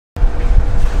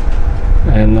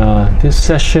And this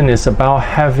session is about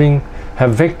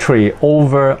have victory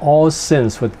over all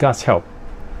sins with God's help.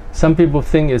 Some people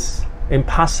think it's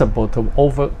impossible to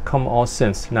overcome all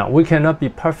sins. Now, we cannot be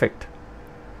perfect,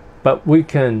 but we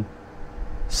can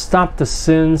stop the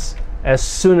sins as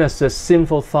soon as the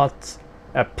sinful thoughts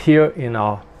appear in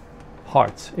our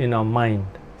hearts, in our mind.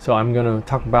 So I'm going to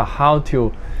talk about how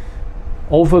to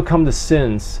overcome the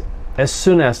sins as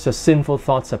soon as the sinful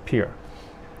thoughts appear.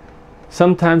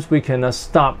 Sometimes we cannot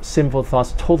stop sinful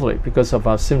thoughts totally because of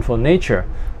our sinful nature,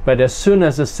 but as soon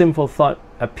as a sinful thought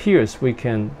appears, we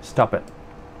can stop it.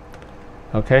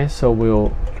 Okay, so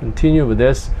we'll continue with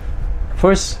this.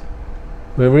 First,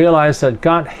 we realize that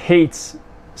God hates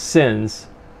sins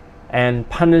and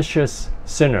punishes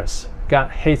sinners. God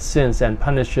hates sins and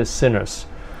punishes sinners.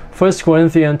 1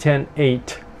 Corinthians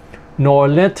 10:8, nor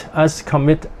let us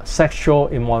commit sexual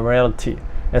immorality,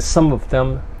 as some of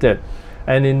them did.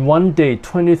 And in one day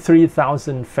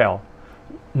 23,000 fell.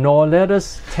 Nor let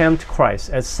us tempt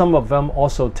Christ, as some of them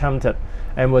also tempted,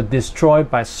 and were destroyed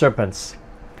by serpents.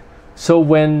 So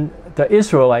when the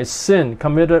Israelites sinned,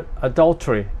 committed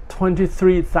adultery,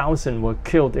 23,000 were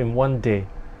killed in one day.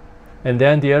 And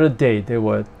then the other day they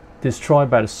were destroyed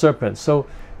by the serpent. So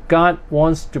God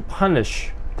wants to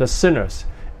punish the sinners.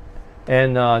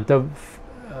 And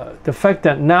the fact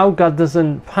that now God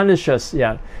doesn't punish us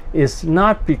yet is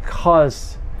not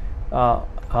because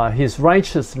His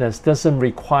righteousness doesn't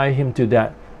require Him to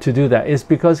do that. It's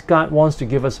because God wants to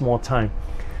give us more time.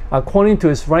 According to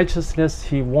His righteousness,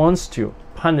 He wants to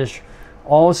punish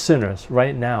all sinners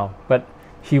right now, but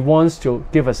He wants to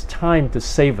give us time to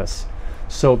save us.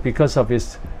 So because of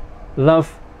His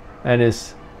love and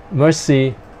His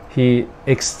mercy, He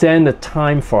extended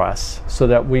time for us so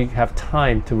that we have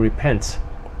time to repent.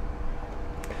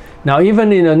 Now,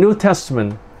 even in the New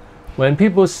Testament, when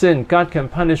people sin, God can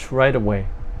punish right away.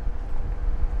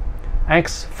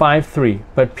 Acts 5:3,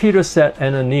 but Peter said,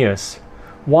 Ananias,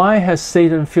 why has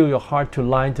Satan filled your heart to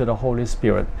lie to the Holy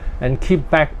Spirit and keep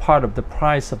back part of the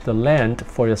price of the land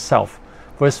for yourself?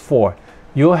 Verse 4,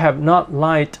 you have not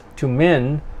lied to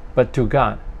men, but to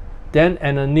God. Then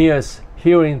Ananias,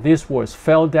 hearing these words,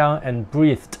 fell down and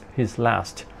breathed his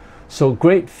last. So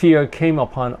great fear came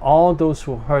upon all those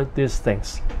who heard these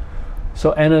things.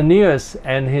 So Ananias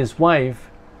and his wife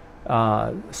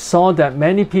saw that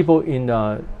many people in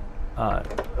the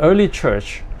early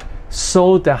church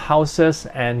sold their houses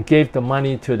and gave the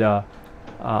money to the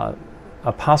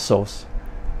apostles.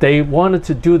 They wanted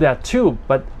to do that too,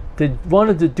 but they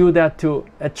wanted to do that to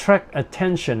attract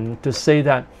attention, to say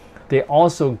that they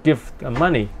also give the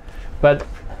money. But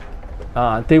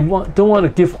they don't want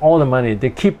to give all the money. They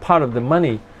keep part of the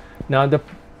money. Now,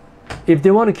 if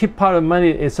they want to keep part of the money,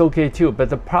 it's okay too. But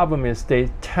the problem is they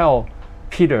tell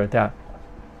Peter that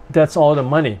that's all the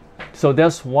money. So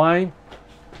that's why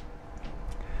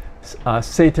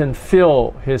Satan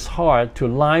filled his heart to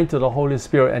lie to the Holy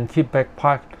Spirit and keep back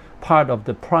part of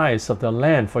the price of the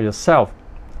land for yourself.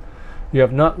 You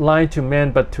have not lied to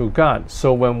man but to God.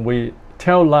 So when we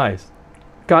tell lies,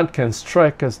 God can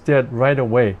strike us dead right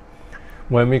away.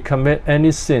 When we commit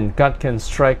any sin, God can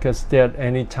strike us dead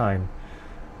anytime.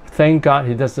 Thank God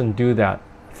He doesn't do that.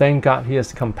 Thank God He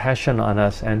has compassion on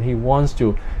us and He wants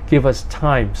to give us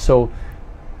time. So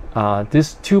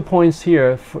these 2 points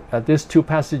here, these 2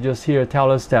 passages here tell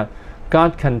us that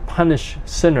God can punish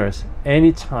sinners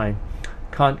anytime.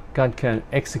 God can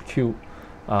execute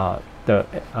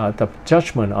the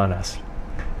judgment on us.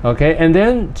 Okay, and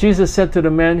then Jesus said to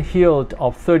the man healed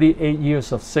of 38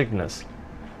 years of sickness,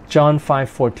 John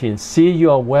 5:14, see,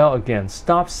 you are well again.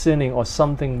 Stop sinning or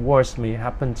something worse may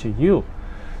happen to you.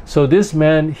 So this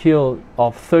man healed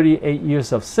of 38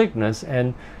 years of sickness,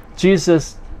 and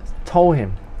Jesus told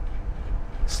him,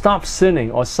 stop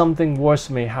sinning or something worse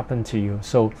may happen to you.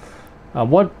 So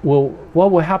what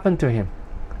will happen to him?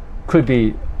 Could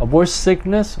be a worse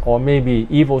sickness, or maybe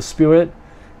evil spirit,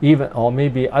 or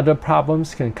maybe other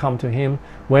problems can come to him.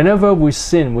 Whenever we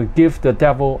sin, we give the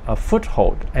devil a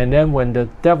foothold. And then when the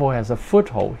devil has a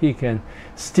foothold, he can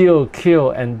steal, kill,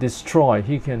 and destroy.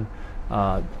 He can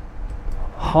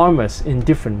harm us in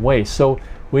different ways. So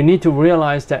we need to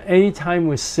realize that anytime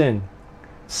we sin,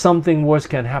 something worse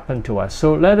can happen to us.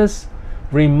 So let us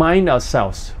remind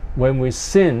ourselves, when we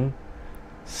sin,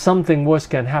 something worse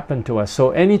can happen to us.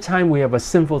 So anytime we have a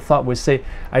sinful thought, we say,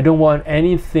 I don't want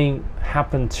anything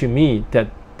happen to me that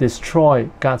destroy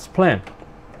God's plan.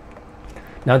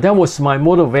 Now that was my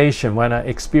motivation when I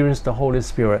experienced the Holy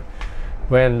Spirit.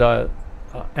 When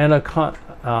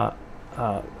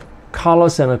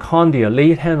Carlos and Acondia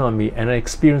laid hand on me, and I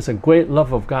experienced a great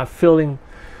love of God filling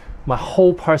my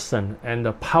whole person and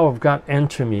the power of God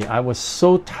entered me. I was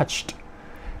so touched.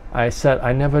 I said,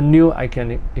 I never knew I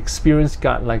can experience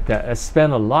God like that. I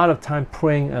spent a lot of time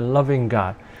praying and loving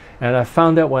God. And I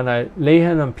found that when I lay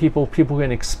hands on people, people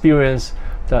can experience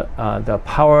the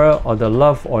power or the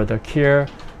love or the care,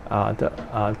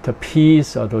 the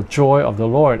peace or the joy of the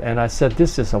Lord. And I said,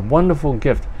 this is a wonderful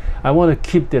gift. I want to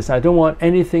keep this. I don't want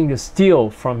anything to steal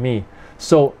from me.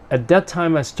 So at that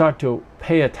time, I start to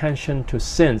pay attention to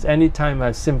sins. Anytime I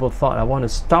have simple thought, I want to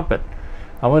stop it.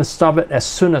 I want to stop it as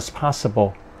soon as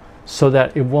possible so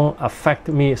that it won't affect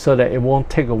me, so that it won't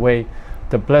take away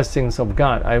the blessings of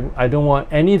God. I don't want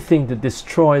anything to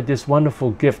destroy this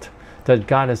wonderful gift that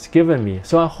God has given me.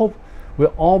 So I hope we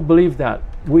all believe that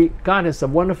God has a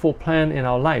wonderful plan in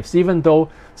our lives, even though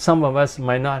some of us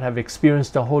might not have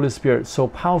experienced the Holy Spirit so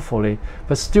powerfully,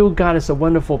 but still God has a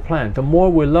wonderful plan. The more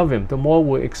we love Him, the more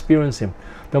we experience Him.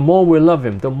 The more we love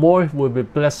Him, the more we'll be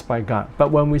blessed by God.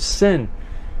 But when we sin,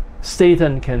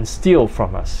 Satan can steal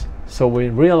from us. So we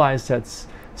realize that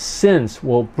sins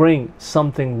will bring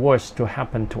something worse to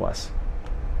happen to us.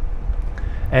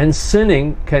 And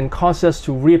sinning can cause us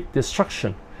to reap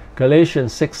destruction.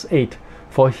 Galatians 6:8.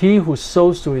 For he who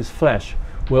sows to his flesh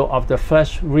will of the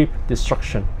flesh reap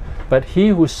destruction, but he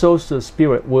who sows to the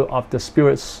Spirit will of the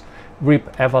Spirit reap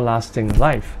everlasting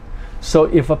life. So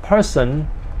if a person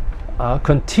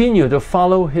continue to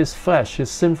follow his flesh,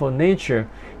 his sinful nature,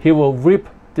 he will reap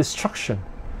destruction.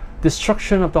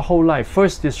 Destruction of the whole life.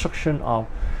 First, destruction of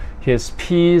his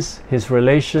peace, his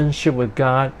relationship with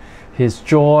God, his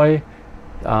joy,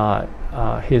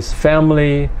 his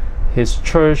family, his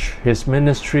church, his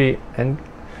ministry, and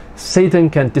Satan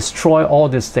can destroy all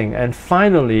these things. And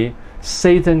finally,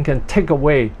 Satan can take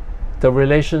away the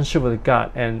relationship with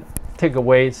God and take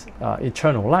away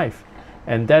eternal life.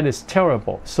 And that is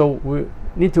terrible. So we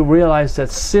need to realize that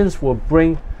sins will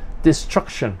bring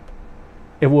destruction.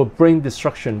 It will bring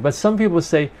destruction. But some people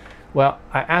say, well,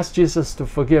 I asked Jesus to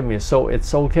forgive me, so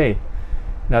it's okay.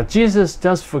 Now, Jesus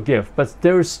does forgive, but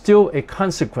there is still a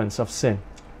consequence of sin.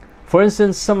 For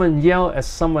instance, someone yelled at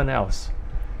someone else.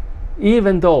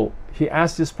 Even though he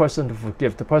asked this person to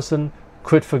forgive, the person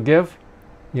could forgive.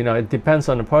 You know, it depends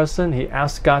on the person. He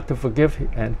asked God to forgive,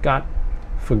 and God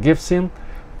forgives him.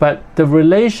 But the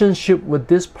relationship with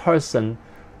this person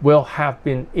will have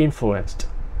been influenced.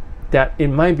 That it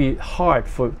might be hard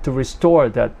to restore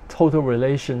that total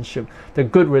relationship, the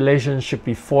good relationship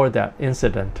before that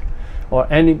incident. Or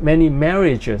many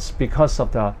marriages, because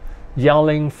of the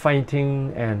yelling,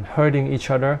 fighting, and hurting each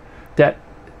other, that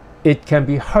it can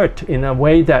be hurt in a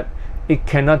way that it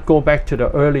cannot go back to the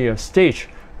earlier stage.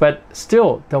 But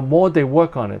still, the more they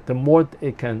work on it, the more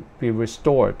it can be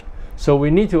restored. So we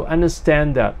need to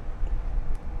understand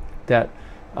that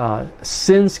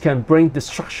sins can bring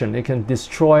destruction. It can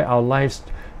destroy our lives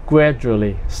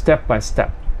gradually, step by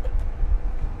step.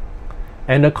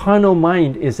 And the carnal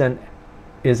mind is an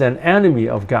enemy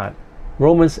of God.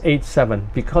 Romans 8:7.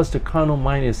 Because the carnal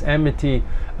mind is enmity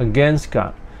against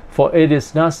God, for it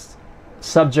is not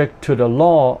subject to the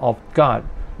law of God,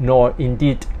 nor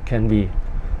indeed can be.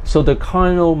 So the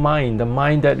carnal mind, the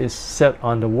mind that is set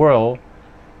on the world,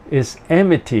 is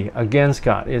enmity against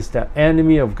God, is the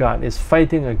enemy of God, is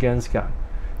fighting against God,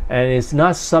 and is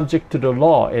not subject to the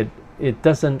law. It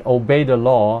doesn't obey the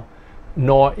law,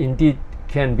 nor indeed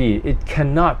can be. It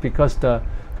cannot, because the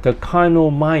carnal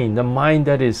mind, the mind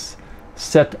that is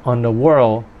set on the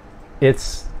world,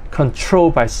 it's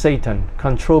controlled by Satan,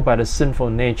 controlled by the sinful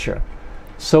nature.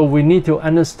 So we need to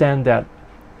understand that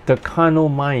the carnal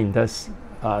mind,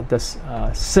 the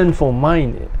sinful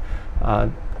mind,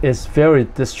 is very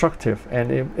destructive,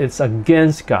 and it's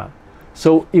against God.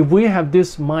 So if we have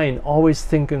this mind always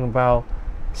thinking about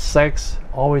sex,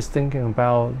 always thinking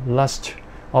about lust,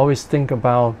 always think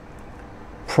about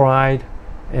pride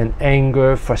and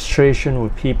anger, frustration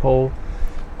with people,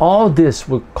 all this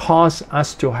will cause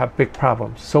us to have big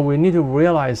problems. So we need to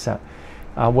realize that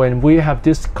when we have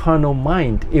this carnal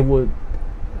mind,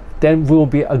 then we'll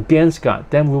be against God.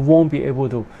 Then we won't be able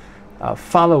to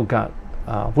follow God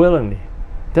willingly.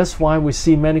 That's why we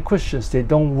see many Christians, they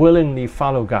don't willingly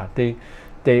follow God. They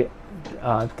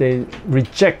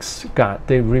reject God.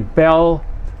 They rebel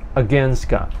against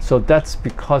God. So that's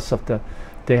because of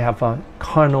they have a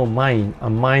carnal mind, a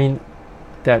mind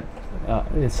that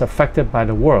is affected by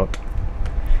the world.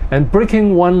 And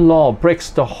breaking one law breaks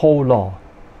the whole law.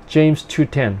 James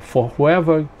 2:10. For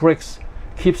whoever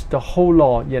keeps the whole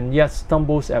law and yet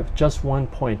stumbles at just one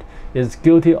point is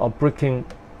guilty of breaking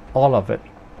all of it.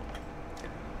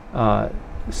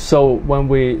 So when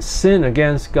we sin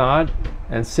against God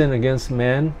and sin against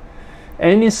man,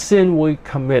 any sin we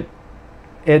commit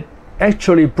it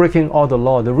actually breaking all the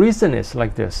law. The reason is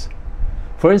like this.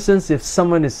 For instance, if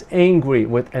someone is angry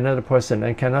with another person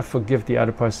and cannot forgive the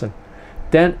other person,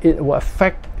 then it will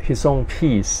affect his own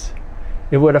peace.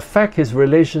 It would affect his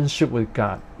relationship with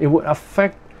God. It would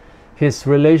affect his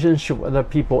relationship with other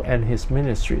people and his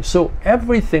ministry. So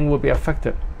everything will be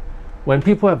affected. When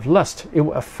people have lust, it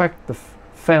will affect the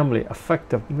family,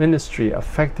 affect the ministry,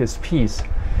 affect his peace.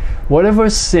 Whatever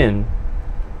sin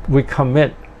we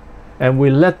commit and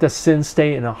we let the sin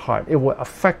stay in our heart, it will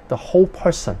affect the whole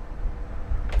person.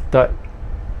 That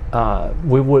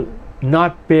we would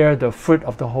not bear the fruit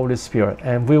of the Holy Spirit,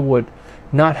 and we would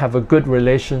not have a good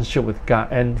relationship with God,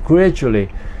 and gradually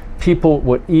people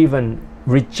would even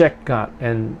reject God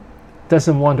and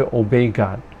doesn't want to obey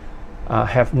God,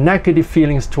 have negative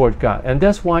feelings toward God. And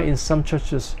that's why in some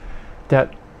churches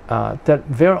that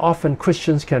very often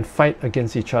Christians can fight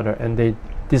against each other, and they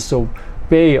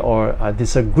disobey or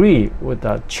disagree with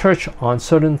the church on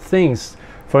certain things.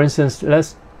 For instance,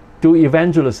 let's do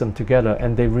evangelism together,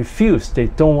 and they refuse. They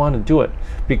don't want to do it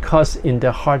because in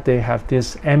their heart they have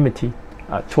this enmity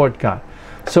toward God.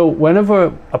 So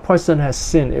whenever a person has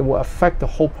sinned, it will affect the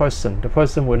whole person. The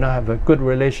person will not have a good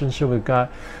relationship with God,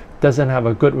 doesn't have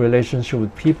a good relationship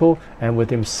with people and with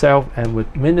himself and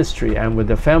with ministry and with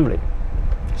the family.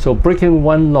 So breaking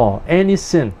one law, any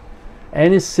sin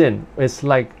is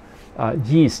like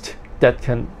yeast that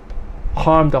can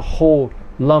harm the whole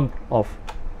lump of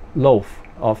loaf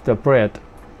of the bread.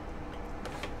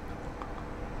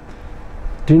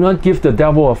 Do not give the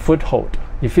devil a foothold.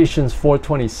 Ephesians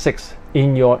 4:26.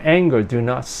 In your anger, do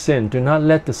not sin. Do not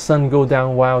let the sun go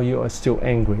down while you are still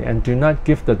angry, and do not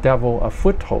give the devil a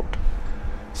foothold.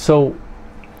 So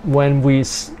when we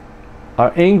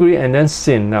are angry and then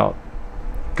sin, now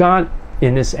God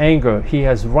in his anger, he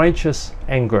has righteous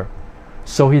anger,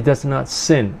 so he does not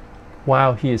sin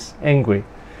while he is angry.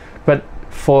 But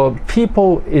for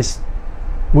people,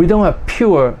 we don't have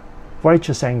pure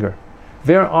righteous anger.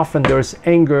 Very often there's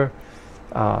anger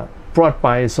brought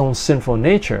by his own sinful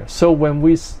nature. So when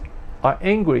we are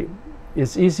angry,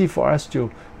 it's easy for us to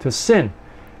sin.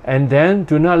 And then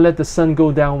do not let the sun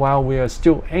go down while we are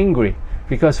still angry,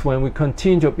 because when we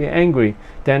continue to be angry,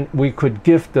 then we could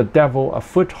give the devil a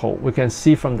foothold. We can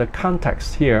see from the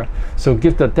context here. So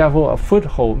give the devil a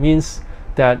foothold means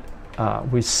that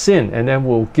we sin, and then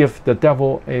we'll give the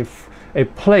devil a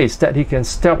place that he can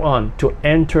step on to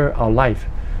enter our life.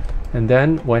 And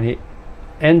then when he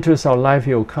enters our life,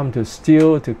 he will come to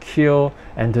steal, to kill,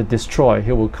 and to destroy.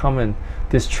 He will come and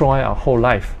destroy our whole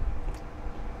life.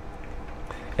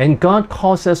 And God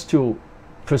calls us to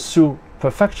pursue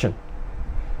perfection.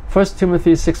 1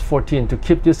 Timothy 6:14, to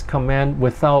keep this command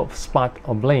without spot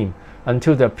or blame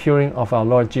until the appearing of our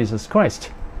Lord Jesus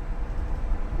Christ.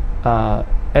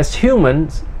 As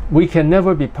humans, we can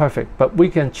never be perfect, but we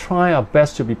can try our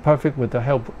best to be perfect with the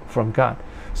help from God.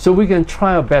 So we can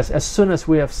try our best. As soon as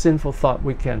we have sinful thought,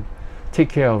 we can take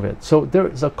care of it. So there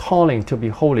is a calling to be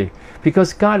holy,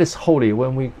 because God is holy.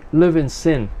 When we live in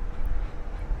sin,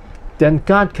 then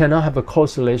God cannot have a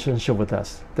close relationship with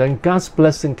us. Then God's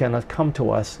blessing cannot come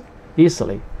to us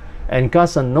easily, and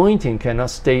God's anointing cannot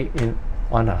stay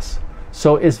on us.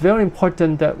 So it's very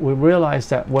important that we realize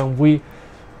that when we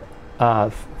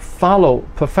follow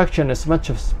perfection as much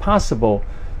as possible,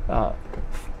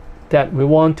 that we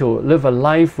want to live a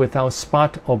life without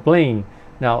spot or blame.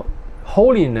 Now,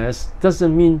 holiness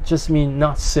doesn't just mean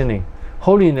not sinning.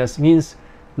 Holiness means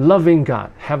loving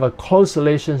God, have a close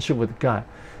relationship with God,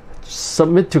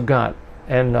 submit to God,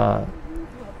 and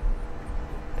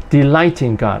delight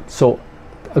in God. So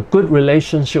a good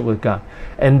relationship with God,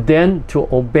 and then to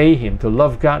obey him, to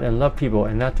love God and love people,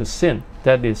 and not to sin.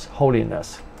 That is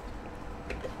holiness.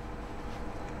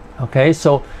 Okay,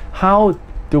 so how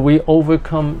do we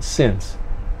overcome sins?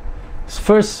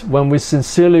 First, when we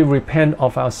sincerely repent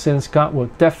of our sins, God will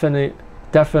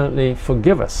definitely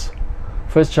forgive us.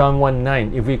 1 John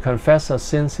 1:9, if we confess our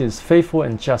sins, he is faithful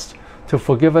and just to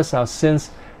forgive us our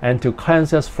sins and to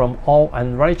cleanse us from all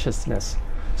unrighteousness.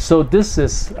 So this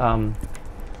is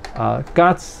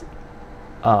God's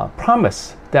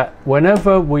promise, that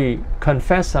whenever we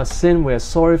confess our sin, we are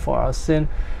sorry for our sin,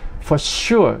 for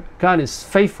sure God is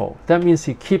faithful. That means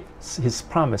he keeps his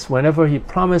promise. Whenever he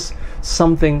promised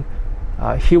something,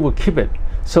 he will keep it.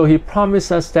 So he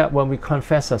promised us that when we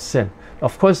confess our sin.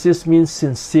 Of course, this means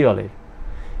sincerely.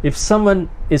 If someone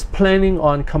is planning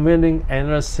on committing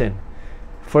another sin,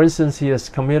 for instance, he has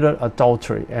committed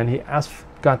adultery and he asks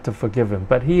God to forgive him,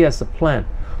 but he has a plan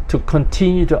to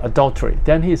continue the adultery,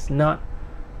 then he is not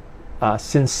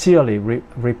sincerely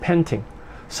repenting.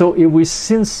 So if we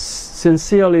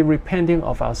sincerely repenting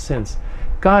of our sins,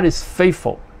 God is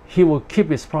faithful. He will keep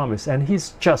his promise, and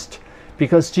he's just,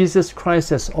 because Jesus Christ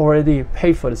has already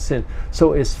paid for the sin.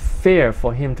 So it's fair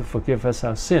for him to forgive us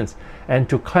our sins and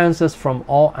to cleanse us from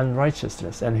all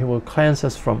unrighteousness, and he will cleanse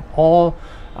us from all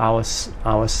our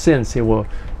sins.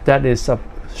 That is a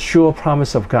sure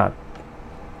promise of God.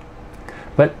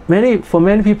 But for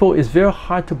many people, it's very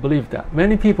hard to believe that.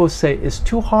 Many people say it's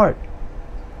too hard.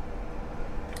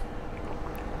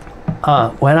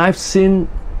 When I've sinned,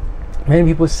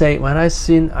 many people say, when I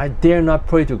sin, I dare not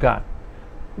pray to God.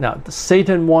 Now,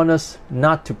 Satan wants us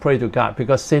not to pray to God,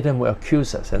 because Satan will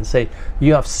accuse us and say,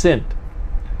 you have sinned,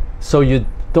 so you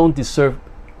don't deserve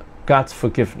God's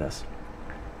forgiveness.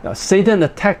 Now, Satan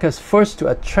attacks us first to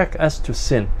attract us to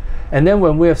sin. And then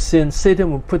when we have sinned,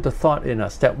 Satan will put the thought in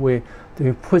us that we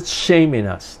put shame in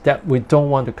us, that we don't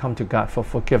want to come to God for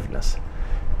forgiveness.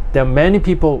 There are many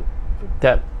people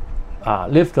that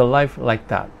live their life like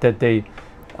that, that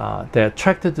they're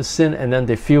attracted to sin, and then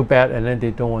they feel bad, and then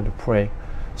they don't want to pray.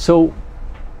 So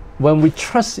when we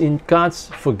trust in God's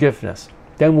forgiveness,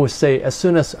 then we'll say, as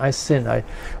soon as I sin,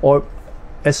 or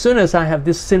as soon as I have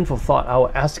this sinful thought, I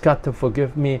will ask God to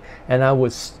forgive me, and I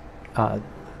would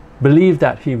believe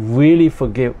that he really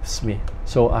forgives me.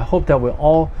 So I hope that we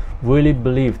all really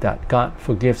believe that God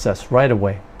forgives us right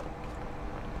away.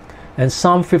 And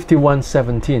Psalm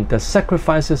 51:17, the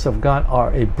sacrifices of God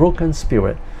are a broken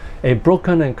spirit, a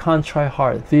broken and contrite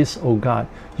heart. This, O God,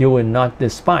 you will not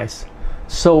despise.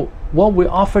 So what we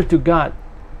offer to God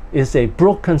is a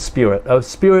broken spirit, a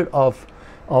spirit of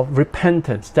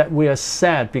repentance, that we are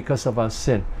sad because of our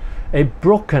sin. A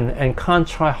broken and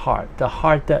contrite heart, the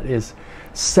heart that is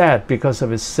sad because of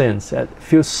his sins, that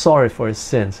feels sorry for his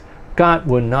sins, God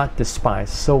will not despise.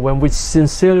 So when we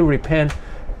sincerely repent,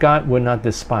 God will not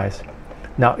despise.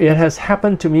 Now, it has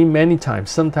happened to me many times.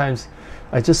 Sometimes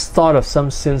I just thought of some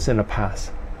sins in the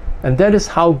past, and that is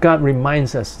how God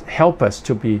reminds us, help us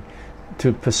to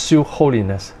pursue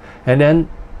holiness. And then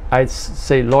I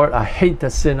say, Lord, I hate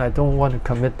that sin. I don't want to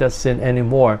commit that sin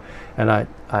anymore, and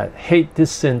I hate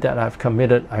this sin that I've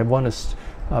committed. I want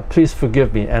to please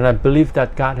forgive me. And I believe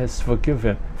that God has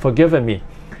forgiven me.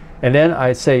 And then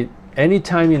I say,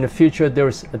 anytime in the future there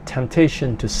is a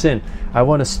temptation to sin, I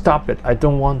want to stop it. I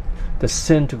don't want the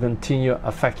sin to continue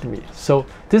affecting me. So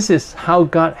this is how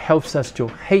God helps us to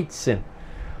hate sin.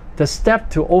 The step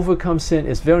to overcome sin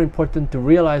is very important, to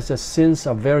realize that sins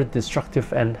are very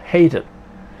destructive and hated.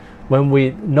 When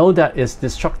we know that it's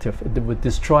destructive, it will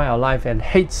destroy our life, and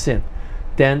hate sin,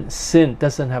 then sin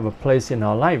doesn't have a place in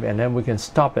our life, and then we can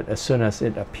stop it as soon as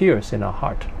it appears in our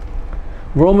heart.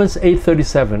 Romans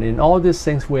 8:37, in all these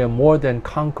things we are more than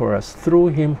conquerors through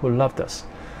him who loved us.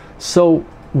 So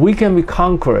we can be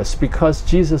conquerors because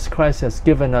Jesus Christ has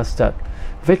given us that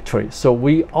victory. So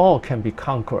we all can be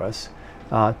conquerors.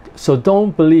 So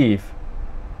don't believe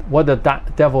what the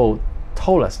devil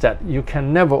told us, that you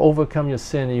can never overcome your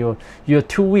sin. You're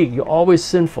too weak. You're always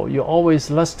sinful. You're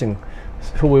always lusting.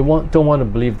 So we don't want to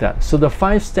believe that. So the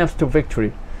 5 steps to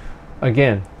victory,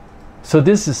 again, so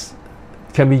this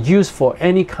can be used for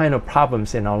any kind of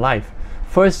problems in our life.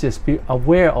 First is be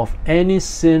aware of any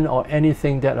sin or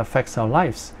anything that affects our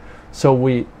lives. So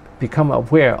we become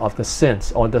aware of the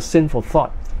sins or the sinful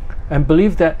thought, and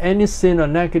believe that any sin or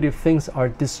negative things are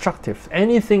destructive.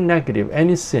 Anything negative,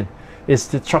 any sin is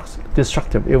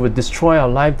destructive. It will destroy our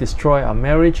life, destroy our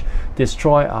marriage,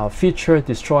 destroy our future,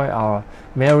 destroy our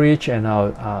marriage and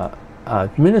our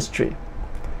ministry.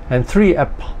 And 3,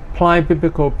 apply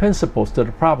biblical principles to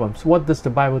the problems. What does the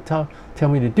Bible tell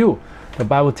me to do? The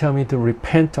Bible tells me to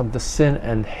repent of the sin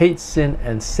and hate sin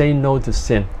and say no to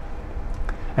sin.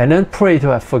 And then pray to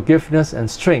have forgiveness and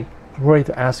strength. Pray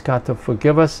to ask God to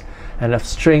forgive us and have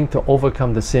strength to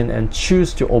overcome the sin and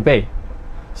choose to obey.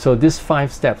 So these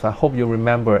 5 steps, I hope you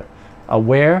remember it.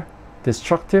 Aware,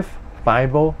 destructive,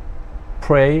 Bible,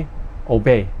 pray,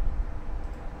 obey.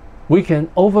 We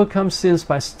can overcome sins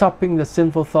by stopping the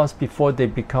sinful thoughts before they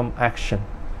become action.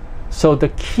 So the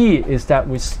key is that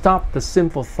we stop the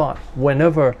sinful thought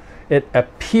whenever it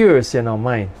appears in our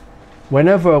mind.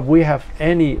 Whenever we have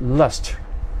any lust,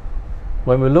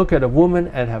 when we look at a woman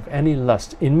and have any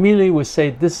lust, immediately we say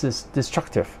this is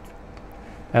destructive.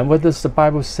 And what does the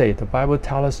Bible say? The Bible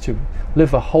tells us to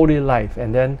live a holy life,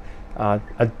 and then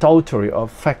adultery will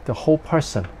affect the whole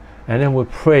person. And then we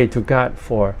pray to God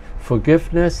for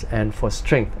forgiveness and for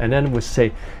strength. And then we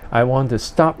say, I want to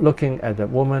stop looking at the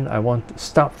woman. I want to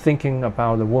stop thinking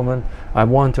about the woman. I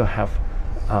want to have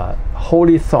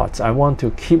holy thoughts. I want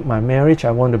to keep my marriage.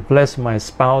 I want to bless my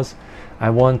spouse. I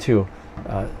want to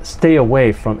stay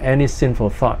away from any sinful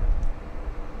thought.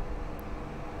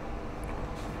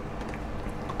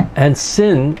 And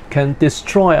sin can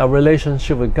destroy our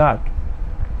relationship with God,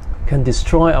 can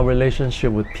destroy our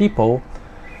relationship with people,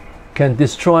 can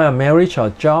destroy our marriage, our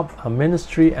job, our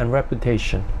ministry, and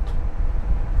reputation.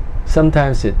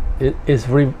 Sometimes it is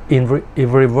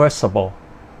irreversible,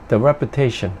 the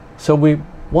reputation. So we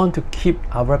want to keep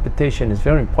our reputation, is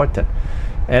very important,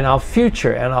 and our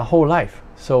future and our whole life.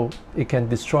 So it can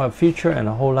destroy our future and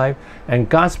our whole life, and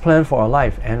God's plan for our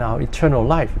life and our eternal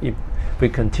life if we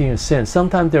continue to sin.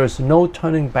 Sometimes there is no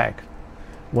turning back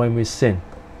when we sin.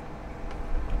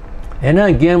 And then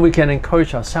again, we can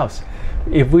encourage ourselves.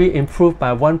 If we improve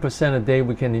by 1% a day,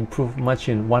 we can improve much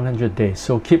in 100 days.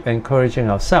 So keep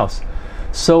encouraging ourselves.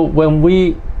 So when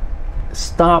we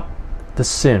stop the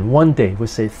sin one day, we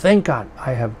say, thank God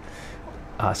I have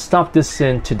stopped this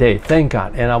sin today. Thank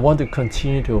God. And I want to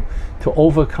continue to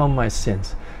overcome my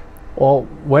sins. Or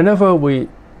whenever we,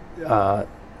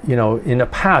 in the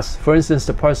past, for instance,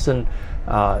 the person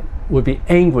would be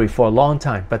angry for a long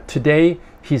time, but today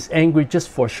he's angry just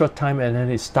for a short time and then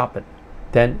he stops it.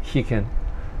 Then he can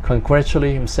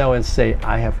congratulate himself and say,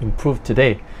 I have improved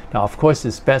today. Now, of course,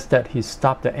 it's best that he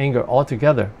stopped the anger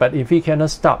altogether. But if he cannot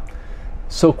stop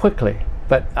so quickly,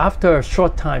 but after a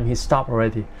short time he stopped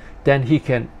already, then he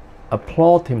can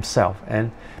applaud himself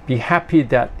and be happy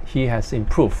that he has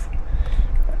improved.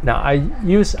 Now, I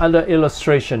use other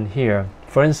illustration here.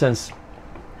 For instance,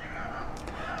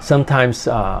 sometimes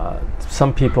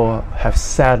some people have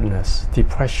sadness,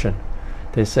 depression.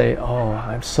 They say, oh,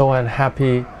 I'm so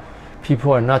unhappy.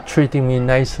 People are not treating me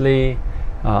nicely.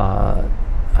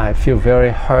 I feel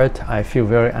very hurt. I feel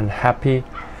very unhappy.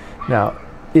 Now,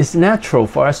 it's natural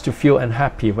for us to feel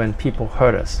unhappy when people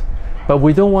hurt us. But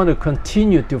we don't want to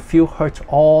continue to feel hurt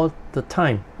all the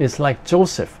time. It's like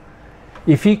Joseph.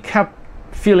 If he kept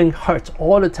feeling hurt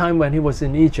all the time when he was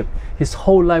in Egypt, his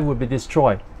whole life would be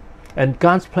destroyed. And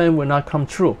God's plan will not come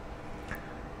true.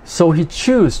 So he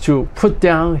chose to put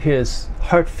down his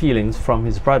hurt feelings from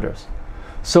his brothers.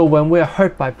 So when we are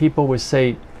hurt by people, we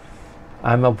say,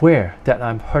 I'm aware that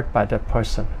I'm hurt by that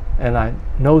person, and I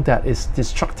know that it's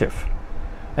destructive.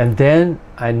 And then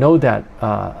I know that,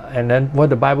 and then what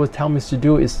the Bible tells me to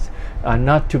do is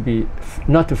not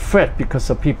to fret because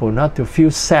of people, not to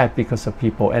feel sad because of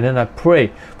people. And then I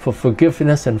pray for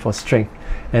forgiveness and for strength.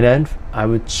 And then I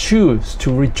would choose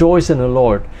to rejoice in the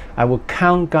Lord. I will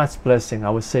count God's blessing. I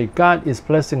would say, God is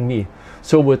blessing me.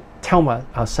 So we'll tell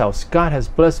ourselves, God has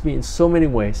blessed me in so many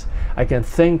ways. I can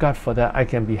thank God for that. I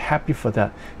can be happy for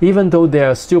that. Even though there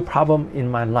are still problems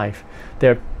in my life,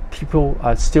 people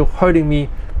are still hurting me,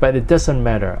 but it doesn't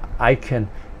matter.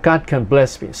 God can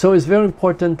bless me. So it's very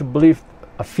important to believe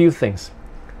a few things.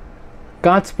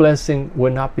 God's blessing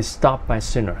will not be stopped by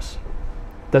sinners.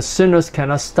 The sinners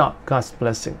cannot stop God's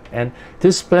blessing. And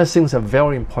these blessings are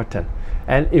very important.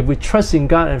 And if we trust in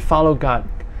God and follow God,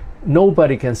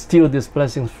 nobody can steal these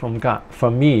blessings from God,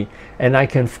 from me, and I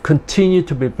can continue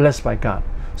to be blessed by God.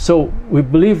 So we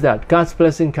believe that God's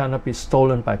blessing cannot be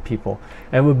stolen by people.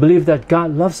 And we believe that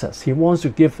God loves us. He wants to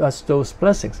give us those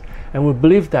blessings. And we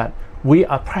believe that we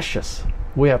are precious.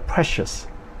 We are precious.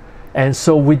 And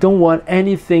so we don't want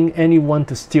anyone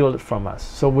to steal it from us.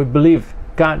 So we believe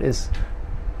God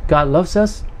loves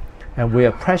us, and we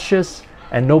are precious,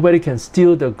 and nobody can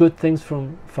steal the good things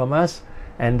from us.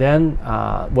 And then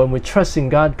when we trust in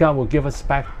God, God will give us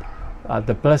back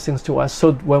the blessings to us.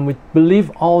 So when we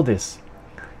believe all this,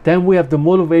 then we have the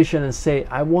motivation and say,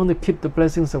 I want to keep the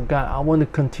blessings of God. I want to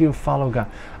continue to follow God.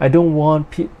 I don't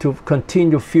want to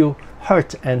continue to feel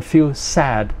hurt and feel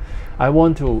sad. I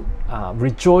want to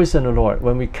rejoice in the Lord.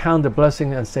 When we count the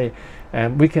blessing and say,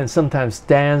 and we can sometimes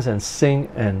dance and sing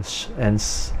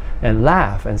and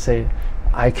laugh and say,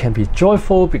 I can be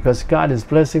joyful because God is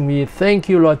blessing me. Thank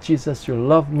you, Lord Jesus. You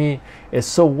love me. It's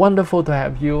so wonderful to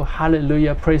have you.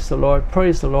 Hallelujah. Praise the Lord.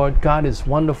 Praise the Lord. God is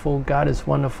wonderful. God is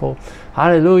wonderful.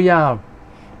 Hallelujah.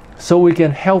 So we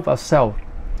can help ourselves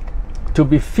to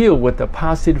be filled with the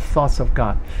positive thoughts of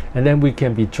God. And then we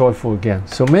can be joyful again.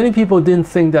 So many people didn't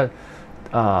think that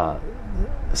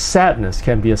sadness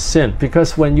can be a sin,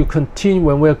 because when we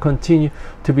continue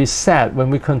to be sad, when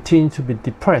we continue to be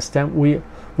depressed, then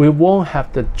we won't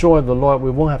have the joy of the Lord. We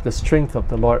won't have the strength of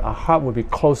the Lord. Our heart will be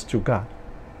close to God.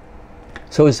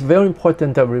 So it's very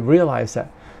important that we realize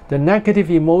that the negative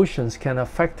emotions can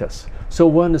affect us. So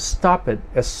we want to stop it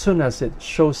as soon as it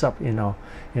shows up in our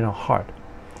heart.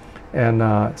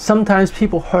 And sometimes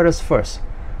people hurt us first.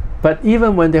 But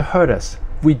even when they hurt us,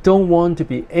 we don't want to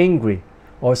be angry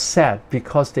or sad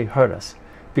because they hurt us.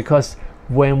 Because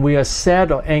when we are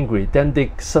sad or angry, then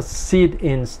they succeed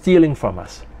in stealing from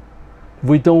us.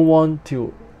 We don't want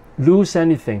to lose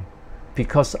anything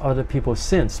because other people's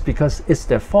sins, because it's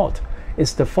their fault.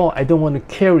 It's the fault. I don't want to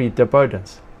carry the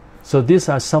burdens. So these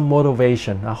are some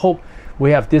motivation. I hope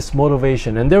we have this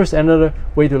motivation. And there's another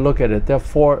way to look at it. There are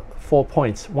four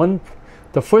points.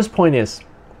 The first point is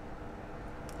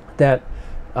that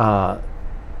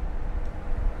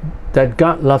that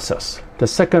God loves us. The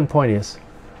second point is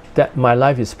that my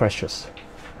life is precious.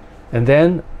 And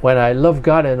then when I love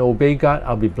God and obey God,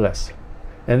 I'll be blessed.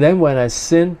 And then when I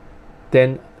sin,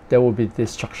 then there will be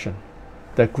destruction.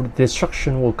 The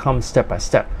destruction will come step by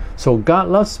step. So God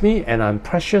loves me and I'm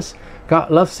precious. God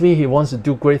loves me. He wants to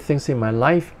do great things in my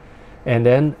life. And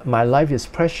then my life is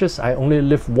precious. I only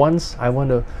live once. I want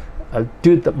to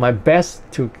do my best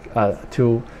to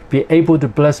be able to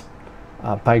bless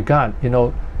by God. You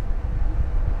know,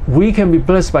 we can be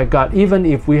blessed by God even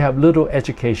if we have little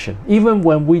education, even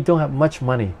when we don't have much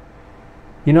money.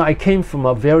 You know, I came from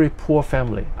a very poor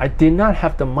family. I did not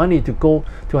have the money to go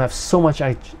to have so much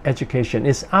education.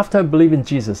 It's after I believe in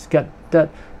Jesus that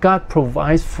God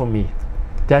provides for me,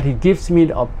 that He gives me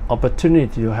the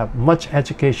opportunity to have much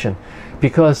education.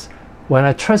 Because when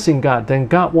I trust in God, then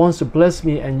God wants to bless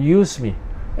me and use me.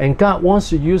 And God wants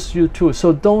to use you too.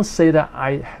 So don't say that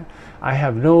I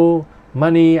have no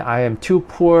money, I am too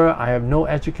poor, I have no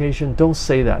education. Don't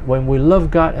say that. When we love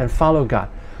God and follow God,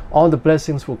 all the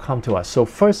blessings will come to us. So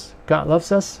first, God loves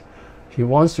us. He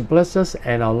wants to bless us,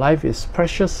 and our life is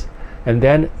precious. And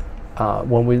then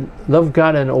when we love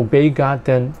God and obey God,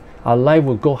 then our life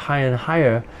will go higher and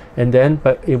higher. And then,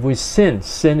 but if we sin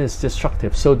is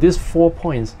destructive. So these 4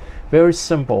 points, very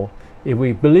simple. If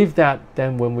we believe that,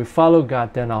 then when we follow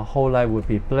God, then our whole life will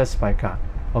be blessed by God.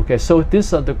 Okay, so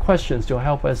these are the questions to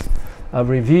help us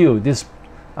review this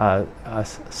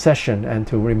session and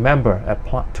to remember,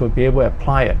 to be able to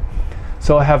apply it.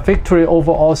 So I have victory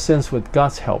over all sins with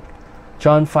God's help.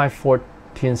 John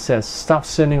 5:14 says, stop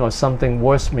sinning or something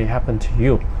worse may happen to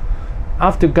you.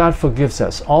 After God forgives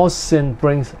us, all sin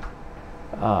brings,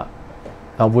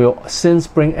 will sins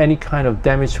bring any kind of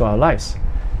damage to our lives?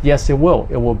 Yes, it will.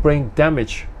 It will bring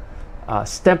damage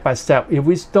step by step. If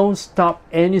we don't stop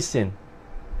any sin,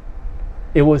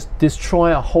 it will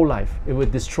destroy our whole life. It will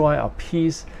destroy our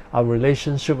peace, our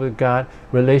relationship with God,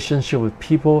 relationship with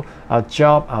people, our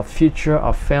job, our future,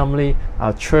 our family,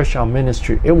 our church, our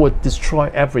ministry. It will destroy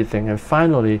everything. And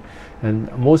finally, and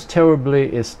most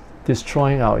terribly, is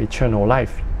destroying our eternal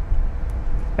life.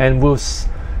 And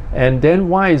then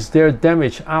why is there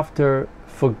damage after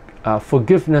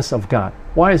forgiveness of God?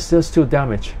 Why is there still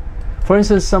damage? For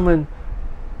instance, someone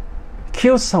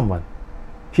kills someone.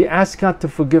 He asks God to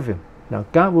forgive him. Now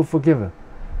God will forgive him,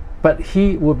 but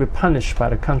he will be punished by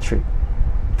the country.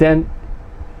 Then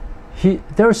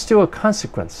there is still a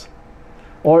consequence.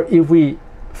 Or if we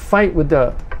fight with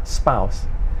the spouse,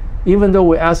 even though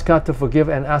we ask God to forgive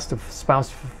and ask the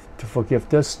spouse to forgive,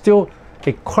 there's still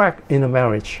a crack in the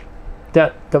marriage,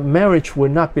 that the marriage will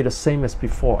not be the same as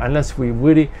before unless we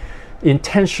really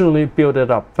intentionally build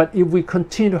it up. But if we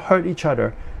continue to hurt each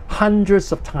other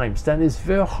hundreds of times, then it's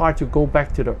very hard to go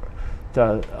back to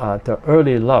the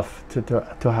early love,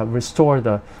 to have restored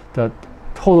the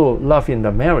total love in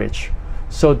the marriage.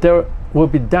 So there will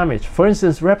be damage. For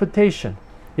instance, reputation.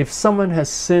 If someone has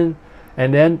sinned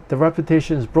and then the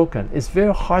reputation is broken, it's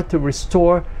very hard to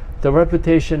restore the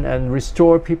reputation and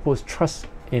restore people's trust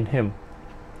in him.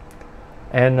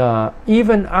 And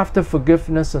even after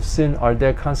forgiveness of sin, are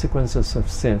there consequences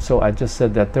of sin? So I just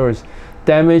said that there is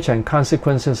damage and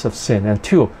consequences of sin. And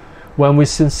 2, when we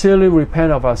sincerely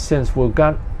repent of our sins, will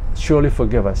God surely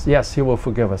forgive us? Yes, He will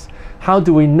forgive us. How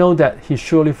do we know that He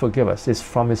surely forgive us? It's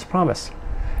from His promise.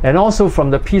 And also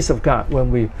from the peace of God.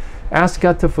 When we ask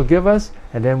God to forgive us,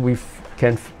 and then we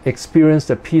can experience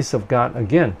the peace of God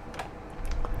again.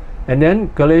 And then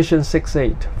Galatians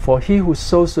 6:8, for he who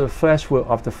sows to the flesh will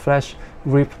of the flesh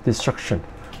reap destruction.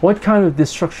 What kind of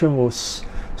destruction will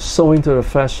sowing to the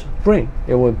flesh bring?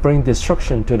 It will bring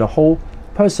destruction to the whole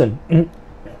person.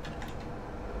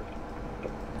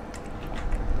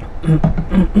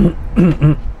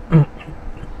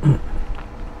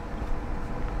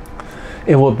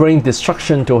 It will bring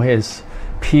destruction to his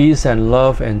peace and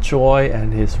love and joy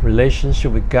and his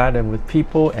relationship with God and with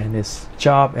people and his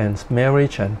job and his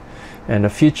marriage and the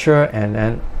future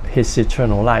and his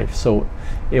eternal life. So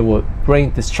it will bring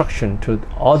destruction to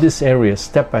all these areas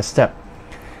step by step.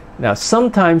 Now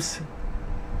sometimes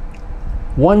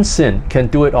one sin can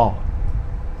do it all.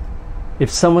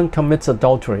 If someone commits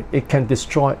adultery, it can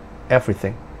destroy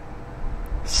everything.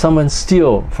 Someone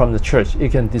steals from the church,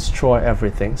 it can destroy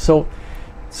everything. So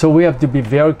we have to be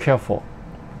very careful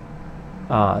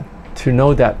to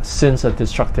know that sins are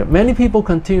destructive. Many people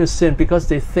continue to sin because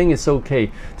they think it's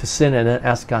okay to sin and then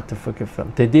ask God to forgive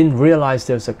them. They didn't realize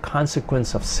there's a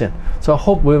consequence of sin. So I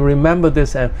hope we remember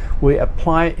this and we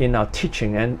apply in our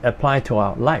teaching and apply to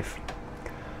our life.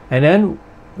 And then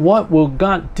what will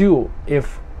God do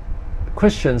if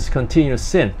Christians continue to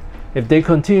sin? If they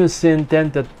continue to sin,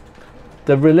 then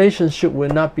the relationship will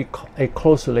not be a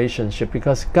close relationship,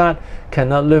 because God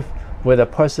cannot live with a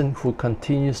person who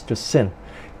continues to sin.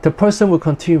 The person will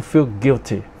continue to feel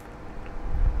guilty.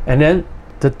 And then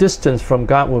the distance from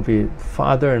God will be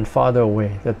farther and farther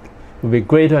away. That will be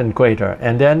greater and greater.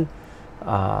 And then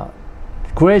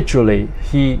gradually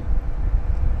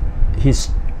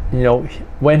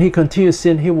when he continues to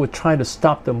sin, he will try to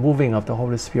stop the moving of the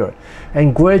Holy Spirit.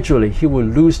 And gradually he will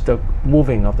lose the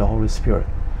moving of the Holy Spirit.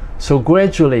 So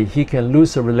gradually he can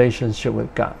lose a relationship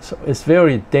with God. So it's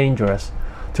very dangerous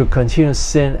to continue to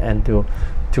sin and to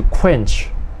quench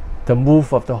the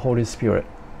move of the Holy Spirit.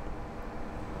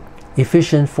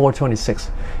 Ephesians 4:26.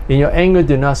 In your anger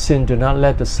do not sin, do not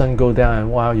let the sun go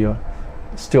down while you're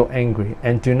still angry,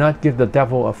 and do not give the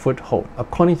devil a foothold.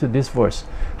 According to this verse,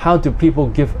 how do people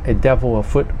give a devil a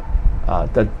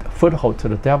foothold to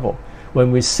the devil?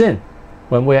 When we sin,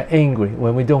 when we are angry,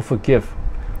 when we don't forgive,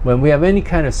 when we have any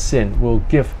kind of sin, we'll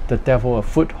give the devil a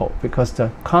foothold, because the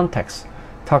context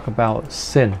talk about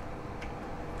sin.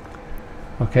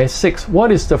 Okay, 6.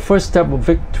 What is the first step of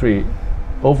victory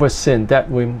over sin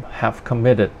that we have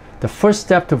committed? The first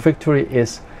step to victory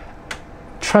is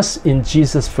trust in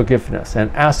Jesus' forgiveness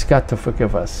and ask God to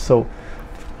forgive us. So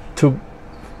to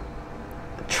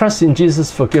trust in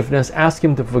Jesus' forgiveness, ask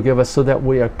Him to forgive us so that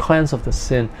we are cleansed of the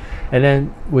sin. And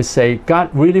then we say,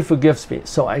 God really forgives me,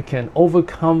 so I can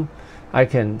overcome, I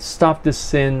can stop this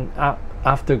sin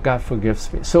after God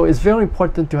forgives me. So it's very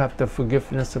important to have the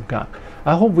forgiveness of God.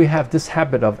 I hope we have this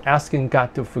habit of asking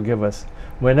God to forgive us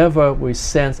whenever we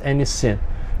sense any sin.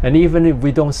 And even if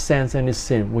we don't sense any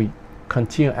sin, we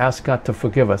continue to ask God to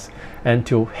forgive us and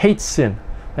to hate sin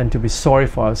and to be sorry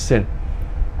for our sin.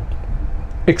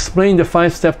 Explain the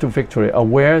 5 steps to victory: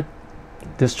 aware,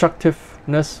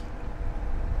 destructiveness,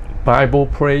 Bible,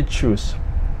 pray, choose,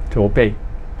 to obey.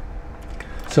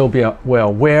 So we're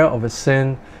aware of a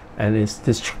sin and it's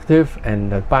destructive,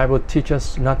 and the Bible teaches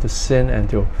us not to sin and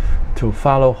to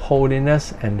follow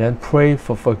holiness, and then pray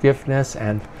for forgiveness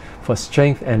and for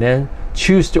strength, and then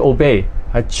choose to obey.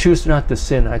 I choose not to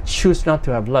sin. I choose not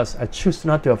to have lust. I choose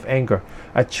not to have anger.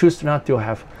 I choose not to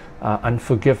have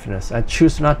unforgiveness. I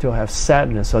choose not to have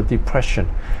sadness or depression.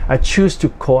 I choose to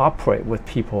cooperate with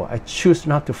people. I choose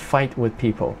not to fight with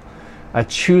people. I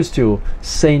choose to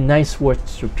say nice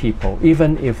words to people,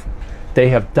 even if they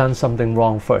have done something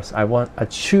wrong first. I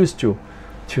choose to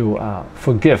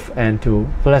forgive and to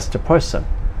bless the person.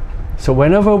 So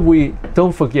whenever we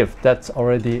don't forgive, that's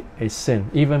already a sin.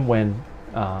 Even when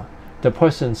the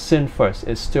person sinned first,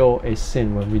 it's still a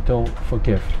sin when we don't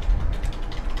forgive.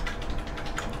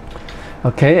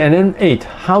 Okay, and then 8,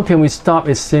 how can we stop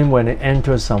a sin when it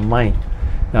enters our mind?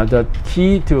 Now the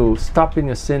key to stopping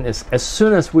a sin is, as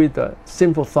soon as the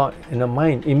sinful thought in the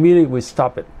mind, immediately we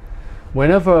stop it.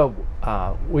 Whenever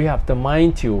we have the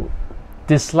mind to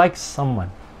dislike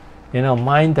someone, in our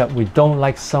mind that we don't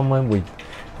like someone,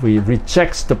 we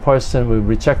reject the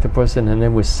person, and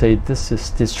then we say, this is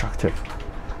destructive,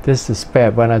 this is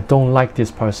bad, when I don't like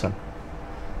this person.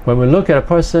 When we look at a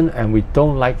person and we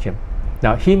don't like him,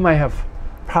 now he might have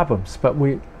problems, but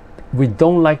we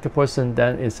don't like the person,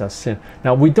 then it's a sin.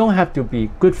 Now we don't have to be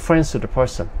good friends to the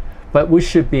person, but we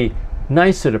should be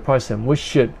nice to the person. We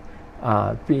should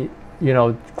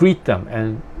greet them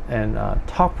and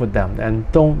talk with them,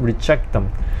 and don't reject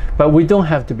them. But we don't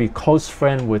have to be close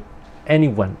friend with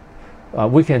anyone.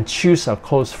 We can choose our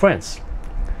close friends.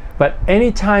 But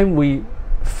anytime we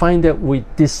find that we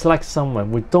dislike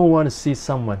someone, we don't want to see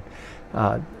someone,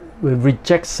 we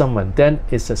reject someone, then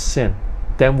it's a sin.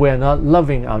 Then we are not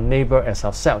loving our neighbor as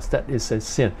ourselves. That is a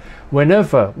sin.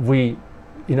 Whenever we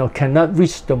cannot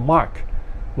reach the mark,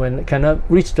 when cannot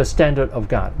reach the standard of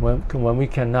God, when we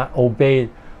cannot obey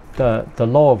the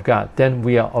law of God, then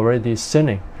we are already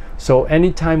sinning. So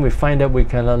anytime we find that we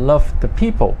cannot love the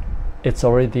people, it's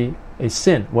already a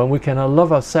sin. When we cannot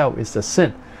love ourselves, it's a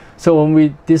sin. So when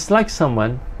we dislike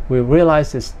someone, we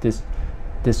realize it's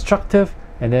destructive,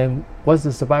 and then what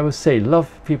does the Bible say?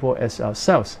 Love people as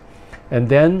ourselves. And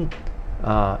then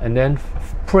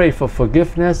pray for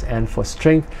forgiveness and for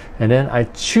strength, and then I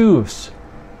choose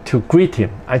to greet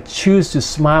him. I choose to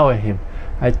smile at him.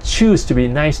 I choose to be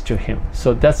nice to him.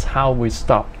 So that's how we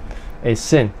stop a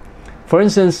sin. For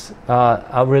instance,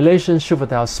 our relationship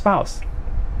with our spouse.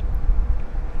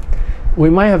 we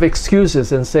might have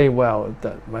excuses and say, well,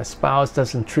 my spouse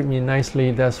doesn't treat me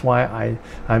nicely, that's why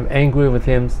I'm angry with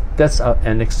him. That's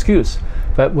an excuse.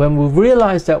 But when we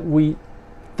realize that we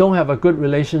don't have a good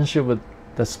relationship with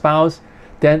the spouse,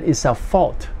 then it's our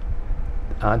fault.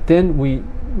 Then we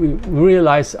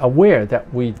realize, aware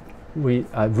that we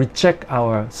reject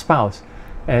our spouse,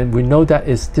 and we know that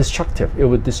it's destructive. It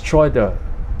will destroy the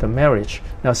marriage.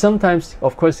 Now sometimes,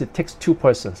 of course, it takes two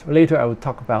persons. Later I will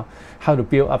talk about how to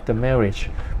build up the marriage.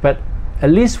 But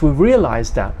at least we realize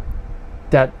that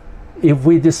if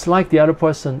we dislike the other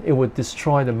person, it would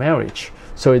destroy the marriage.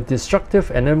 So it's destructive.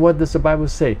 And then what does the Bible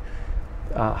say?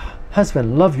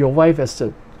 Husband, love your wife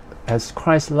as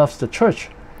Christ loves the church.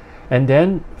 And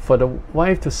then for the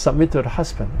wife to submit to the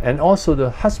husband, and also the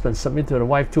husband submit to the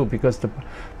wife too, because the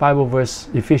Bible verse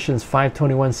Ephesians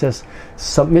 5:21 says,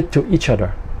 submit to each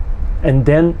other. And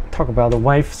then talk about the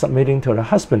wife submitting to the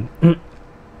husband.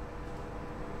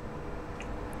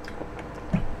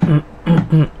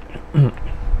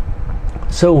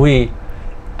 So we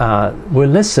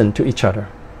listen to each other,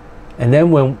 and then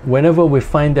whenever we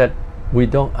find that we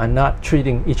are not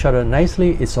treating each other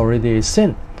nicely, it's already a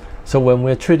sin. So when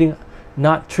we're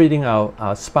not treating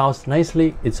our spouse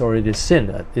nicely, it's already a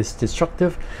sin. It's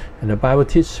destructive, and the Bible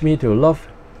teaches me to love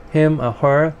him or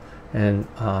her and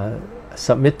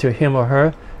submit to him or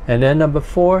her. And then number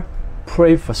 4,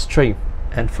 pray for strength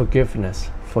and forgiveness.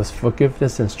 For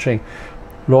forgiveness and strength.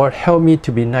 Lord, help me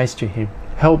to be nice to him.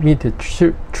 Help me to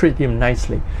treat him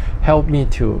nicely. Help me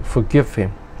to forgive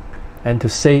him and to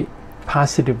say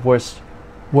positive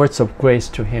words of grace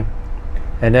to him.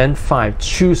 And then 5,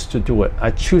 choose to do it.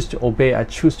 I choose to obey. I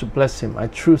choose to bless him. I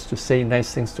choose to say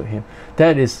nice things to him.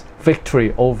 That is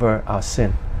victory over our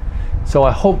sin. So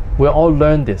I hope we all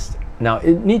learn this. Now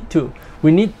we need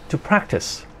to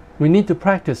practice. We need to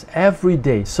practice every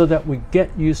day so that we get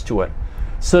used to it,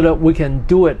 so that we can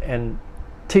do it and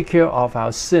take care of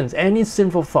our sins, any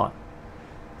sinful thought.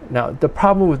 Now the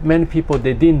problem with many people,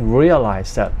 they didn't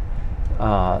realize that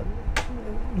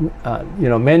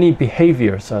many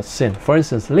behaviors are sin. For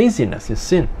instance, laziness is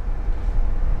sin,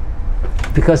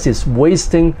 because it's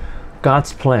wasting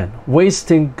God's plan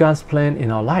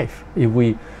in our life. If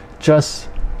we just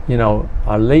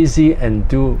are lazy and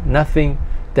do nothing,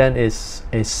 then it's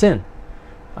a sin.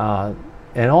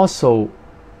 And also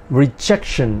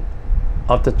rejection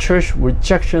of the church,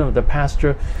 rejection of the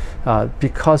pastor,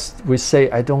 because we say,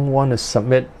 I don't want to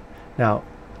submit. Now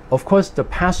of course, the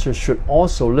pastor should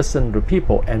also listen to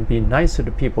people and be nice to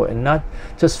the people and not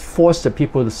just force the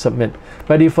people to submit.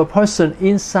 But if a person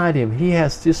inside him, he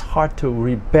has this heart to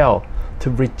rebel, to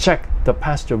reject the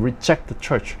pastor, reject the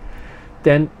church,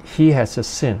 then he has a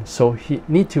sin. So he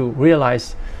need to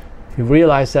realize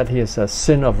that he has a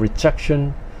sin of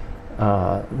rejection,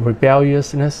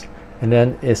 rebelliousness, and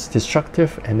then it's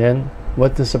destructive. And then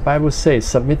what does the Bible say?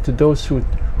 Submit to those who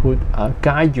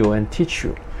guide you and teach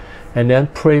you. And then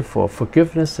pray for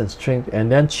forgiveness and strength,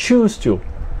 and then choose to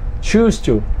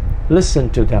listen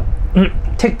to them,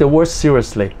 take the word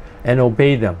seriously and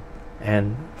obey them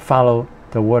and follow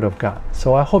the word of God.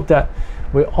 So I hope that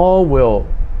we all will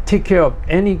take care of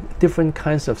any different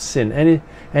kinds of sin,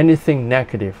 anything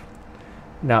negative.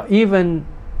 Now even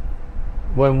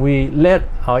when we let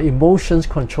our emotions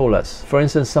control us, for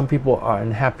instance, some people are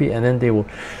unhappy and then they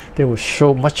will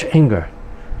show much anger.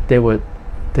 They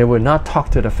will not talk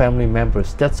to the family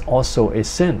members. That's also a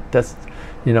sin. That's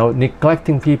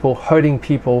neglecting people, hurting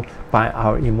people by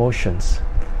our emotions.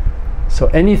 So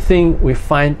anything we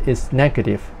find is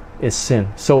negative is sin.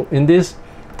 So in these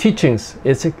teachings,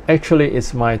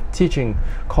 it's my teaching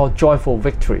called Joyful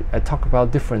Victory. I talk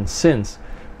about different sins,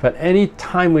 but any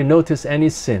time we notice any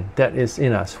sin that is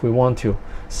in us, we want to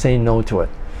say no to it.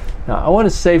 Now I want to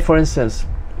say, for instance,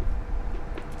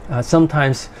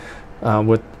 sometimes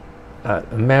with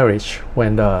marriage,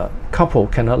 when the couple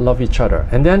cannot love each other,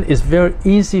 and then it's very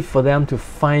easy for them to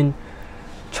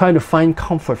try to find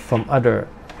comfort from other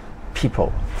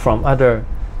people,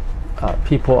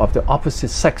 people of the opposite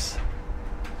sex.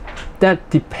 That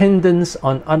dependence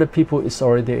on other people is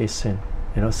already a sin.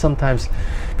 Sometimes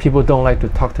people don't like to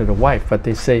talk to the wife, but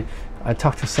they say, I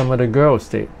talk to some of the girls,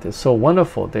 they're so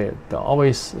wonderful, they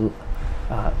always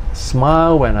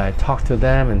smile when I talk to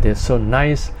them, and they're so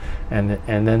nice. And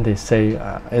then they say,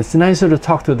 it's nicer to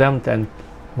talk to them than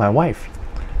my wife.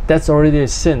 That's already a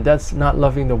sin. That's not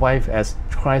loving the wife as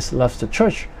Christ loves the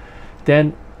church.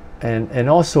 Then, and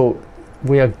also,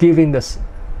 we are giving the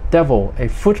devil a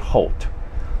foothold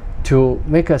to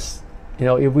make us,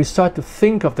 if we start to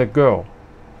think of the girl,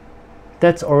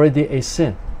 that's already a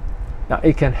sin. Now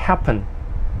it can happen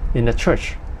in the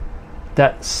church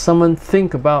that someone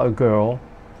think about a girl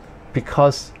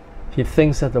because he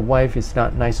thinks that the wife is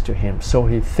not nice to him. So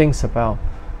he thinks about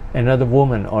another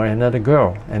woman or another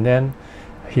girl, and then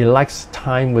he likes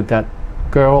time with that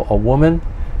girl or woman,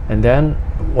 and then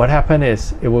what happens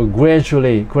is it will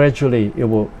gradually it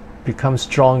will become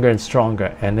stronger and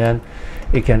stronger, and then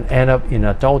it can end up in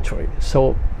adultery.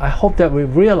 So I hope that we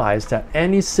realize that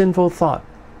any sinful thought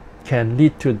can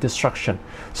lead to destruction.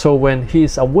 So when he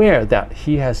is aware that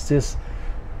he has this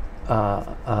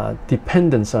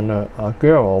dependence on a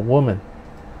girl or woman,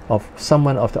 of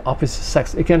someone of the opposite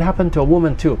sex, it can happen to a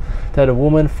woman too, that a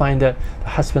woman find that the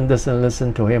husband doesn't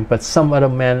listen to him, but some other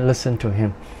man listen to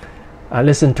him,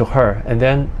 listen to her, and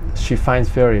then she finds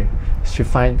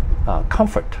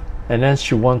comfort, and then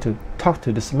she want to talk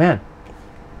to this man.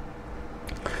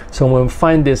 So when we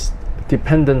find this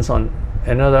dependence on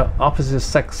another opposite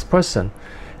sex person,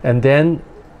 and then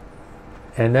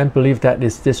believe that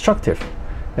it's destructive,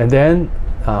 and then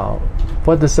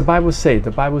what does the Bible say?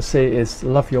 The Bible says is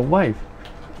love your wife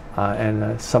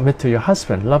and submit to your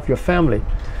husband, love your family,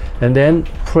 and then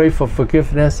pray for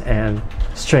forgiveness and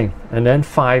strength. And then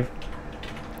 5,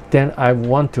 then I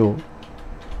want to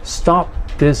stop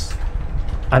this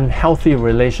unhealthy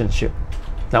relationship.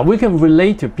 Now we can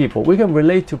relate to people. We can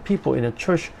relate to people in a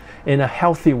church in a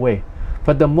healthy way.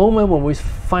 But the moment when we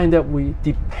find that we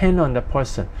depend on the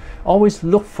person, always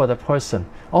look for the person,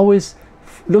 always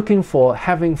looking for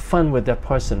having fun with that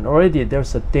person, already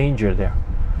there's a danger there.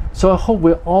 So I hope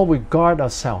we all guard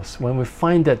ourselves when we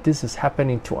find that this is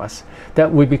happening to us,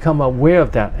 that we become aware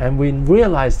of that, and we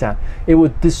realize that it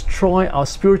would destroy our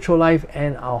spiritual life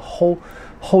and our whole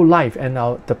life and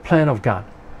the plan of God.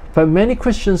 But many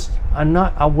Christians are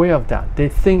not aware of that. They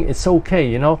think it's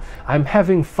okay, I'm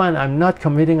having fun, I'm not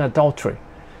committing adultery.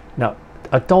 Now,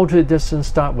 adultery doesn't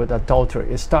start with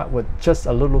adultery. It starts with just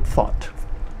a little thought.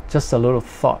 Just a little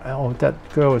thought. Oh, that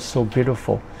girl is so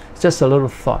beautiful. Just a little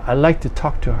thought. I like to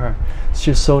talk to her.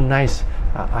 She's so nice.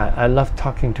 I love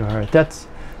talking to her.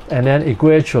 And then it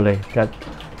gradually that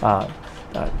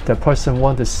the person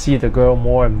wants to see the girl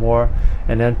more and more,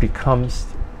 and then becomes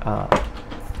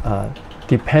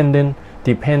depending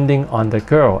on the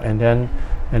girl, and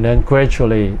then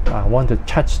gradually want to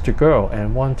touch the girl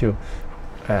and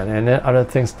and then other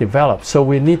things develop. So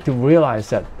we need to realize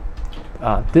that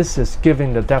this is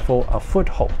giving the devil a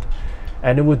foothold,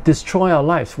 and it would destroy our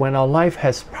lives. When our life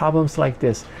has problems like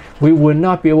this, we will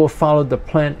not be able to follow the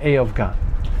plan A of God.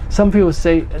 Some people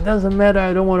say, it doesn't matter,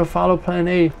 I don't want to follow plan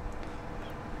A,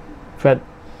 but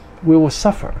we will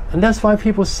suffer. And that's why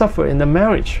people suffer in the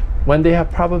marriage. When they have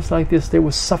problems like this, they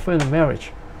will suffer in the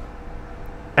marriage.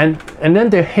 And then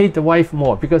they hate the wife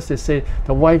more, because they say,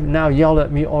 the wife now yell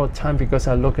at me all the time because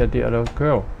I look at the other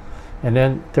girl. And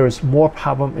then there is more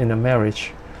problem in the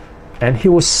marriage, and he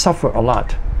will suffer a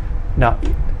lot. Now,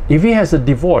 if he has a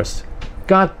divorce,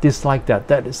 God dislikes that.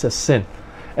 That is a sin.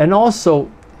 And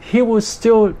also, he will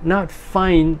still not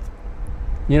find,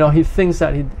 he thinks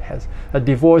that he has a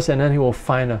divorce, and then he will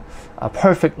find a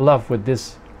perfect love with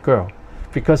this girl.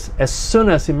 Because as soon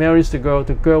as he marries the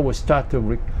girl will start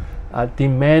to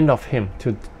demand of him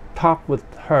to talk with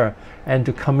her and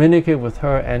to communicate with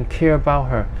her and care about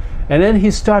her. And then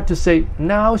he starts to say,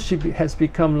 now she has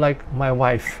become like my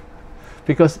wife.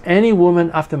 Because any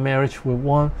woman after marriage will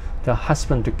want the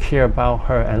husband to care about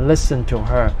her and listen to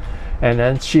her. And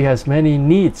then she has many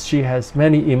needs. She has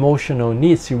many emotional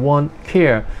needs. She wants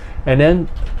care. And then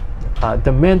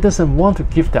the man doesn't want to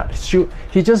give that.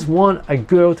 He just wants a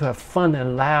girl to have fun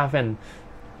and laugh and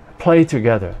play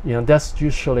together. That's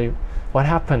usually what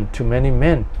happened to many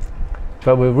men.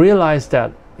 But we realize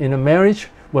that in a marriage,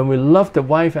 when we love the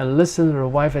wife and listen to the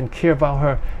wife and care about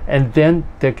her, and then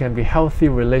there can be healthy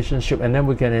relationship, and then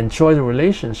we can enjoy the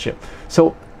relationship.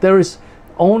 So there is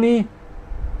only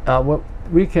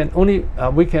we can only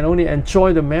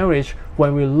enjoy the marriage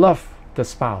when we love the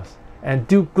spouse and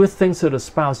do good things to the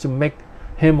spouse to make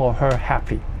him or her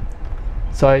happy.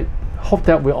 So I hope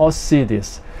that we all see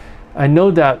this. I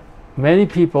know that many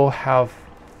people have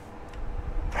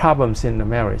problems in the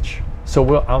marriage.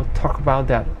 So I'll talk about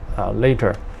that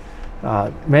later.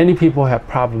 Many people have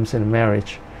problems in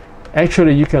marriage.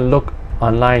 Actually, you can look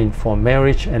online for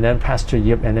marriage and then Pastor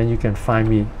Yip, and then you can find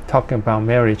me talking about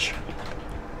marriage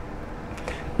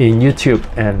in YouTube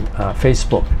and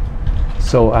Facebook.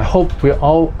 So I hope we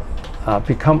all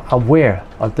become aware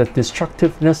of the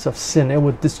destructiveness of sin. It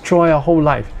will destroy our whole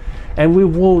life, and we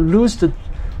will lose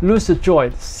the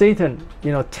joy. Satan,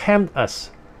 tempt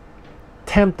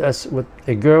us with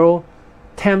a girl,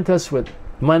 tempt us with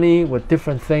money, with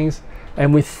different things,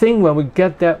 and we think when we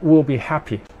get that we'll be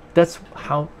happy. That's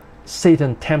how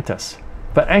Satan tempts us.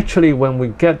 But actually,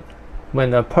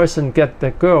 when a person gets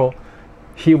the girl,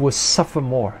 he will suffer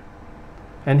more.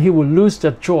 And he will lose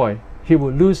the joy. He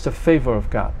will lose the favor of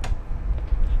God.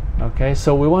 Okay,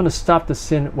 so we want to stop the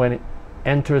sin when it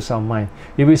enters our mind.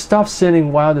 If we stop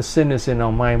sinning while the sin is in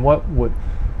our mind,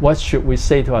 what should we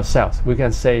say to ourselves? We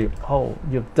can say, oh,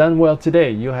 you've done well today.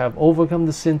 You have overcome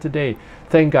the sin today.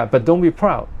 Thank God. But don't be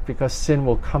proud, because sin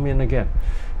will come in again.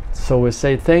 So we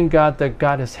say, thank God that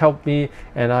God has helped me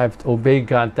and I've obeyed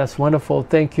God. That's wonderful.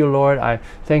 Thank you, Lord. I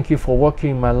thank you for working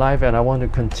in my life, and I want to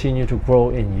continue to grow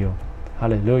in you.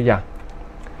 Hallelujah.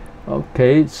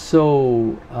 Okay,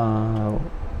 so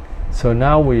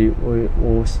now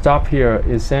we'll stop here.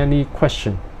 Is there any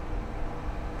question?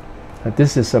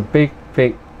 This is a big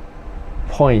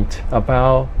point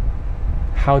about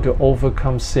how to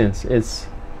overcome sins. It's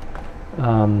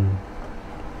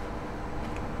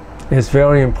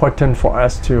very important for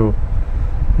us to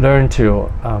learn to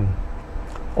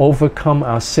overcome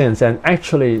our sins and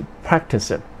actually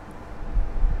practice it.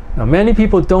 Now, many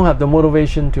people don't have the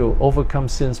motivation to overcome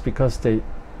sins because they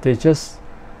just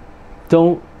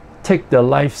don't take their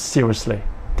life seriously.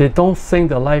 They don't think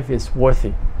their life is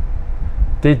worthy.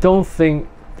 They don't think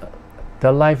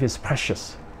their life is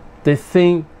precious. They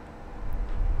think,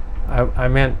 I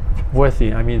meant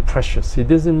worthy, I mean precious. He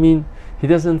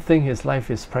doesn't think his life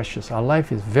is precious. Our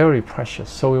life is very precious.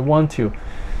 So we want to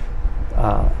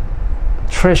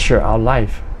treasure our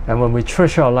life. And when we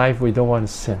treasure our life, we don't want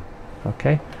to sin.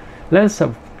 Okay? Let's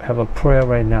have a prayer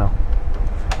right now.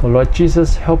 Oh Lord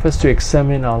Jesus, help us to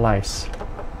examine our lives.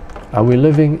 Are we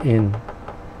living in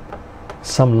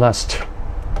some lust?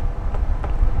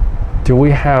 Do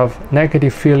we have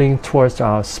negative feeling towards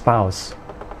our spouse?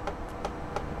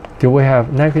 Do we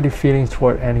have negative feelings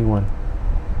toward anyone?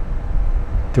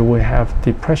 Do we have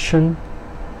depression,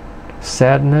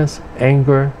 sadness,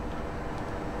 anger,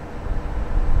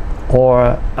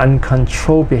 or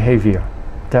uncontrolled behavior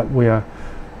that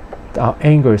our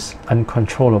anger is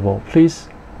uncontrollable? Please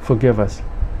forgive us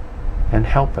and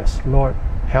help us, Lord.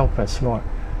 Help us, Lord.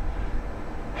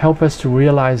 Help us to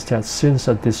realize that sins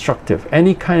are destructive.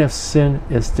 Any kind of sin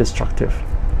is destructive.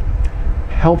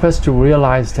 Help us to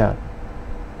realize that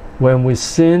when we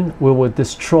sin, we will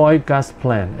destroy God's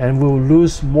plan and we will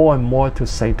lose more and more to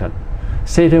Satan.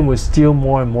 Satan will steal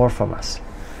more and more from us.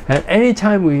 And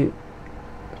anytime we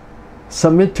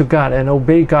submit to God and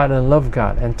obey God and love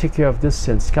God and take care of these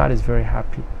sins, God is very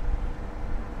happy.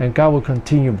 And God will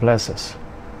continue to bless us.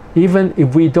 Even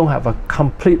if we don't have a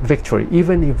complete victory,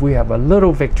 even if we have a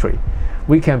little victory,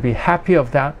 we can be happy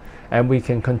of that and we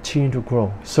can continue to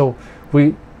grow. So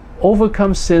we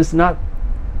overcome sins not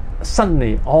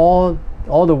suddenly all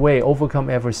the way overcome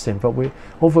every sin, but we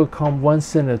overcome one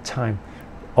sin at a time.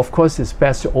 Of course, it's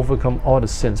best to overcome all the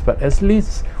sins, but at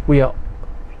least we are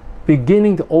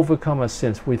beginning to overcome our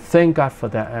sins. We thank God for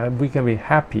that, and we can be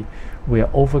happy we are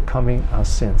overcoming our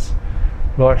sins.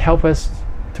 Lord, help us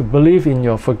to believe in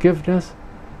your forgiveness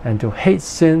and to hate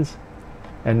sins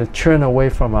and to turn away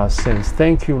from our sins.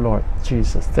 Thank you, Lord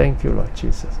Jesus. Thank you, Lord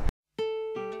Jesus.